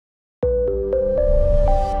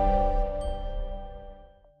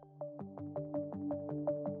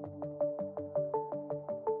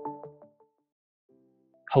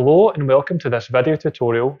Hello and welcome to this video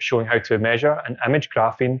tutorial showing how to measure and image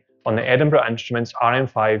graphene on the Edinburgh Instruments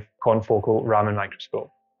RM5 Confocal Raman Microscope.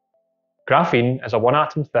 Graphene is a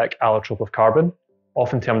one-atom thick allotrope of carbon,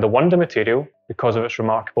 often termed the wonder material because of its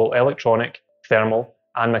remarkable electronic, thermal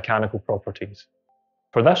and mechanical properties.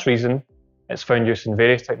 For this reason, it's found use in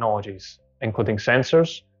various technologies, including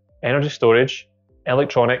sensors, energy storage,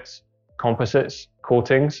 electronics, composites,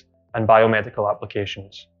 coatings and biomedical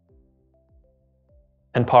applications.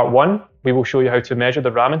 In part 1, we will show you how to measure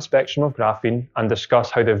the Raman spectrum of graphene and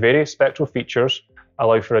discuss how the various spectral features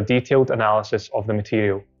allow for a detailed analysis of the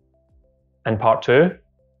material. In part 2,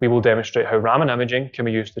 we will demonstrate how Raman imaging can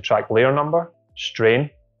be used to track layer number, strain,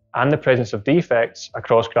 and the presence of defects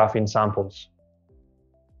across graphene samples.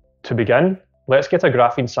 To begin, let's get a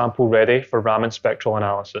graphene sample ready for Raman spectral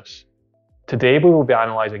analysis. Today we will be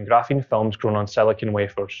analysing graphene films grown on silicon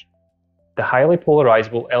wafers. The highly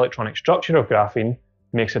polarisable electronic structure of graphene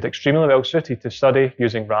makes it extremely well suited to study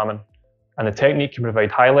using Raman, and the technique can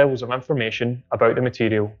provide high levels of information about the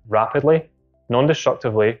material rapidly,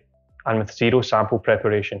 non-destructively, and with zero sample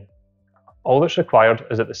preparation. All that's required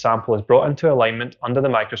is that the sample is brought into alignment under the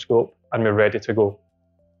microscope and we're ready to go.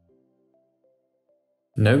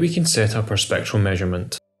 Now we can set up our spectral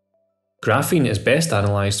measurement. Graphene is best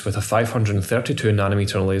analysed with a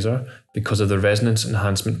 532nm laser because of the resonance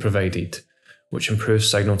enhancement provided, which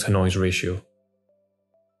improves signal-to-noise ratio.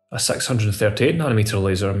 A 638nm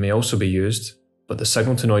laser may also be used, but the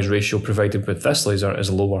signal-to-noise ratio provided with this laser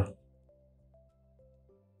is lower.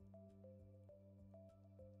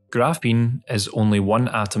 Graphene is only one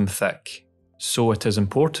atom thick, so it is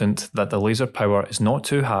important that the laser power is not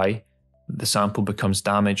too high that the sample becomes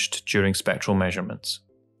damaged during spectral measurements.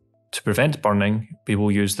 To prevent burning, we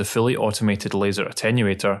will use the fully automated laser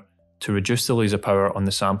attenuator to reduce the laser power on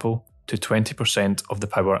the sample to 20% of the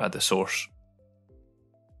power at the source.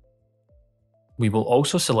 We will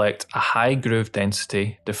also select a high groove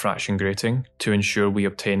density diffraction grating to ensure we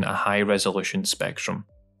obtain a high resolution spectrum.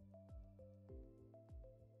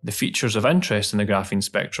 The features of interest in the graphene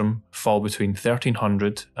spectrum fall between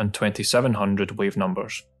 1300 and 2700 wave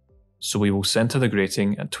numbers, so we will centre the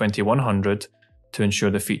grating at 2100 to ensure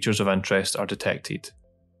the features of interest are detected.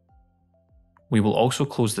 We will also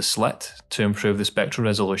close the slit to improve the spectral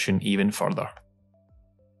resolution even further.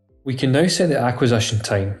 We can now set the acquisition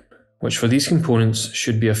time, which for these components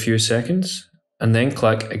should be a few seconds, and then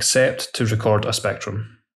click Accept to record a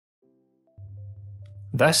spectrum.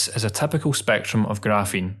 This is a typical spectrum of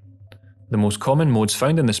graphene. The most common modes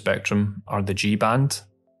found in the spectrum are the G band,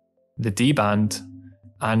 the D band,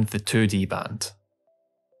 and the 2D band.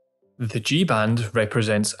 The G band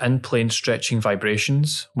represents in-plane stretching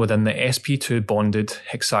vibrations within the sp2 bonded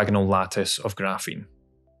hexagonal lattice of graphene.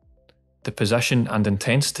 The position and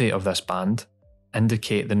intensity of this band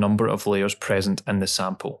indicate the number of layers present in the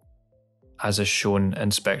sample, as is shown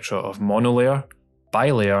in spectra of monolayer,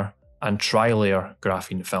 bilayer, and trilayer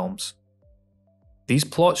graphene films. These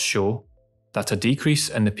plots show that a decrease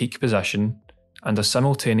in the peak position and a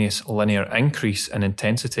simultaneous linear increase in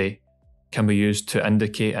intensity can be used to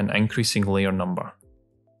indicate an increasing layer number.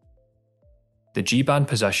 The G-band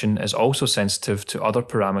position is also sensitive to other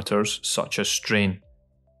parameters such as strain.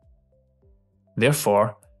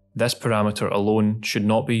 Therefore, this parameter alone should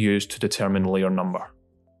not be used to determine layer number.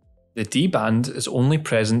 The D-band is only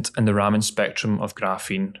present in the Raman spectrum of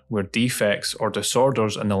graphene where defects or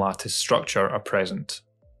disorders in the lattice structure are present.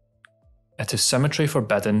 It is symmetry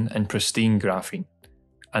forbidden in pristine graphene,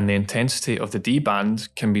 and the intensity of the D-band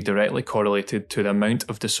can be directly correlated to the amount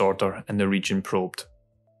of disorder in the region probed.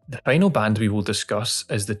 The final band we will discuss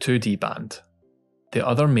is the 2D band, the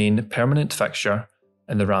other main permanent fixture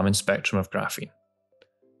in the Raman spectrum of graphene.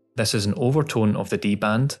 This is an overtone of the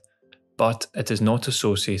D-band, but it is not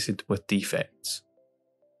associated with defects.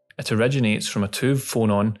 It originates from a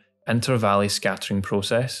two-phonon inter-valley scattering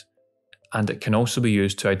process, and it can also be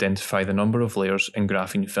used to identify the number of layers in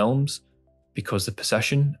graphene films because the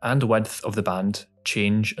position and width of the band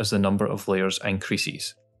change as the number of layers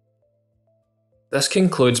increases. This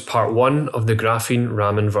concludes part 1 of the Graphene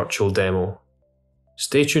Raman virtual demo.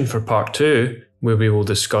 Stay tuned for part 2 where we will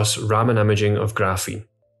discuss Raman imaging of graphene.